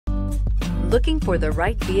Looking for the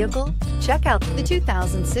right vehicle? Check out the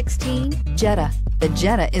 2016 Jetta. The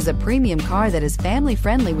Jetta is a premium car that is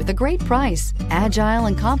family-friendly with a great price, agile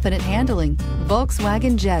and confident handling.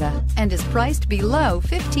 Volkswagen Jetta, and is priced below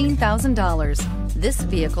 $15,000. This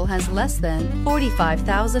vehicle has less than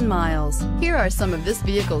 45,000 miles. Here are some of this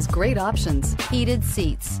vehicle's great options: heated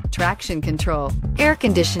seats, traction control, air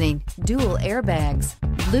conditioning, dual airbags,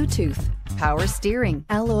 Bluetooth, power steering,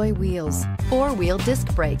 alloy wheels, four-wheel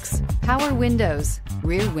disc brakes, power windows,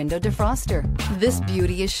 rear window defroster. This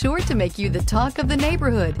beauty is sure to make you the talk of the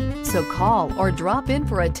neighborhood. So call or drop in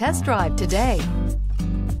for a test drive today.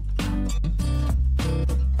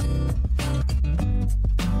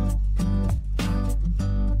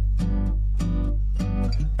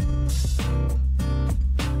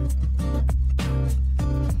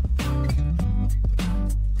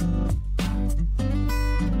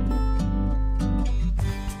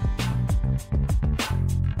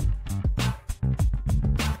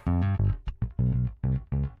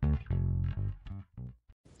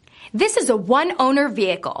 This is a one-owner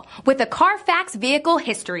vehicle with a CARFAX Vehicle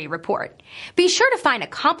History Report. Be sure to find a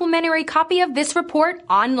complimentary copy of this report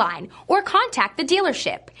online or contact the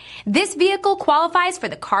dealership. This vehicle qualifies for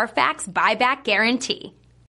the CARFAX Buyback Guarantee.